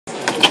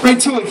Right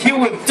to a heel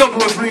whip, double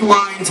whip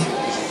rewind.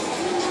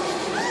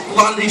 A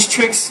lot of these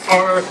tricks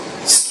are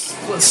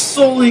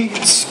solely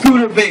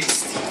scooter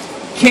based.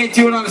 Can't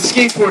do it on a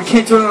skateboard,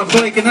 can't do it on a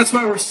bike, and that's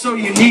why we're so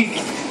unique.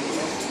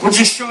 We're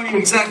just showing you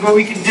exactly what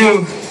we can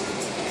do.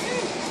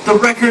 The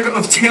record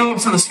of tail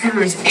whips on a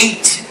scooter is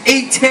 8.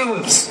 8 tail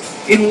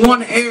whips in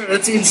one air.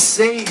 That's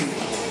insane.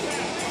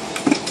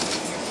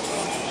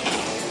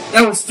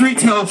 That was 3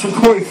 tail whips from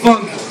Corey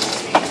Funk.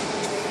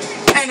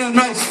 And a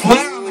nice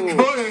flare on the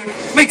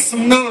corner. Make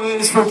some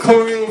noise for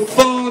Corey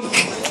Funk.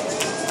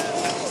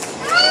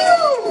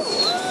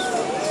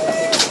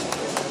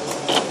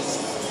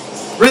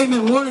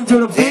 Raymond Warner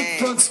doing a big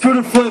front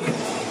scooter flip,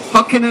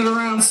 hucking it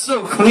around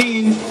so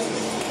clean.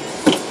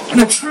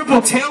 And a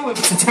triple tail whip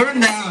to turn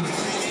down.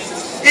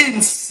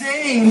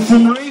 Insane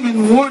from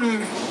Raymond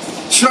Warner.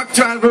 Truck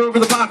driver over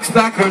the box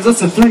backwards.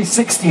 That's a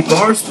 360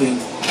 bar spin.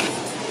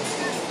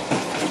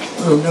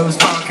 Little nose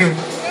knocker.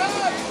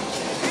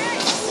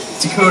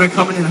 Dakota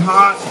coming in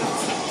hot.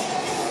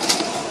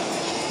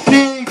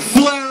 Big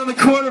flare on the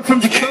corner from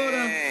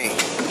Dakota.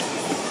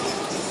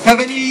 Have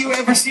any of you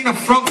ever seen a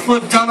front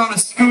flip done on a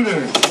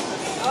scooter?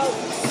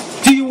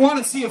 Do you want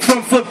to see a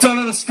front flip done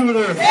on a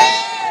scooter?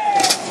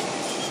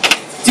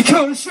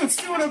 Dakota Schutz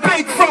doing a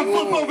big front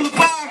flip over the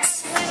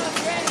box.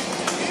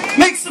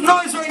 Make some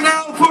noise right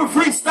now for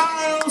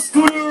freestyle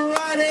scooter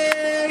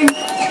riding,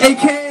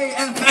 aka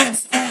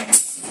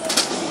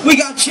FSX. We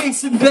got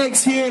Jason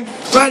Beggs here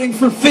riding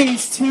for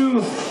phase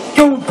 2,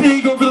 going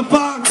big over the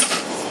box.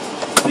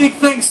 Big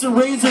thanks to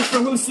Razor for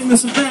hosting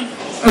this event,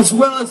 as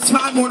well as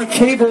Time Warner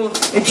Cable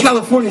and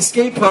California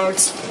Skate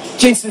Parks.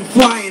 Jason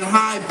flying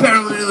high,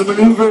 barreling into the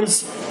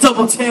maneuvers,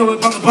 double tail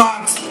whip on the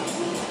box.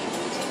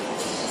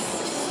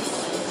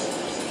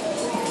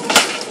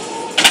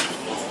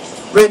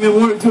 Raymond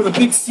Warner doing a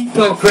big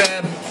seatbelt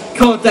grab.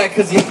 Call it that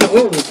because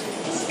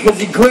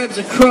he grabs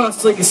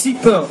across like a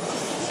seatbelt.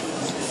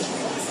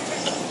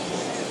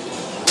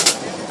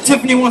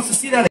 Tiffany wants to see that.